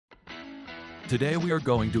Today we are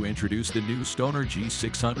going to introduce the new Stoner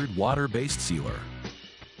G600 Water Based Sealer.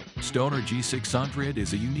 Stoner G600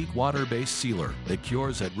 is a unique water-based sealer that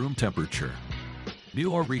cures at room temperature.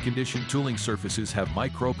 New or reconditioned tooling surfaces have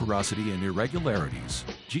microporosity and irregularities.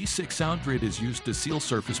 G600 is used to seal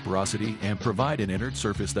surface porosity and provide an inert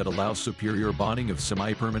surface that allows superior bonding of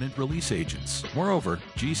semi-permanent release agents. Moreover,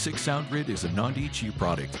 G600 is a non-DHE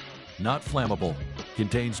product, not flammable,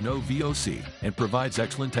 contains no VOC, and provides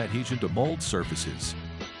excellent adhesion to mold surfaces.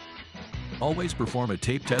 Always perform a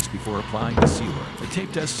tape test before applying the sealer. The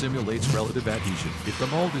tape test simulates relative adhesion. If the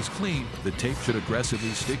mold is clean, the tape should aggressively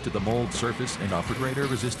stick to the mold surface and offer greater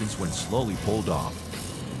resistance when slowly pulled off.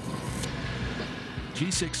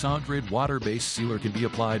 G600 water-based sealer can be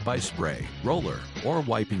applied by spray, roller, or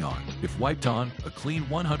wiping on. If wiped on, a clean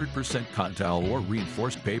 100% cotton towel or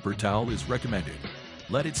reinforced paper towel is recommended.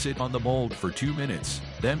 Let it sit on the mold for 2 minutes,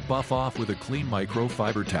 then buff off with a clean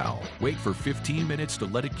microfiber towel. Wait for 15 minutes to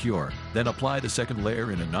let it cure, then apply the second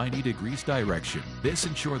layer in a 90 degrees direction. This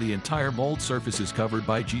ensures the entire mold surface is covered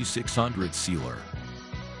by G600 sealer.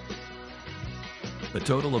 A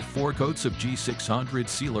total of 4 coats of G600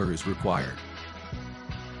 sealer is required.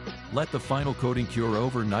 Let the final coating cure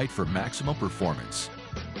overnight for maximum performance.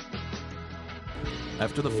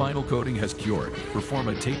 After the final coating has cured, perform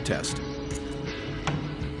a tape test.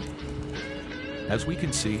 As we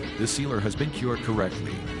can see, the sealer has been cured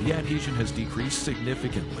correctly. The adhesion has decreased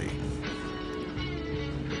significantly.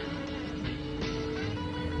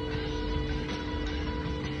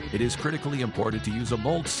 It is critically important to use a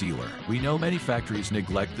mold sealer. We know many factories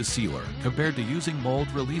neglect the sealer, compared to using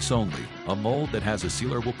mold release only. A mold that has a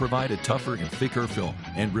sealer will provide a tougher and thicker film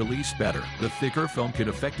and release better. The thicker film can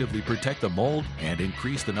effectively protect the mold and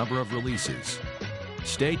increase the number of releases.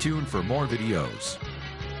 Stay tuned for more videos.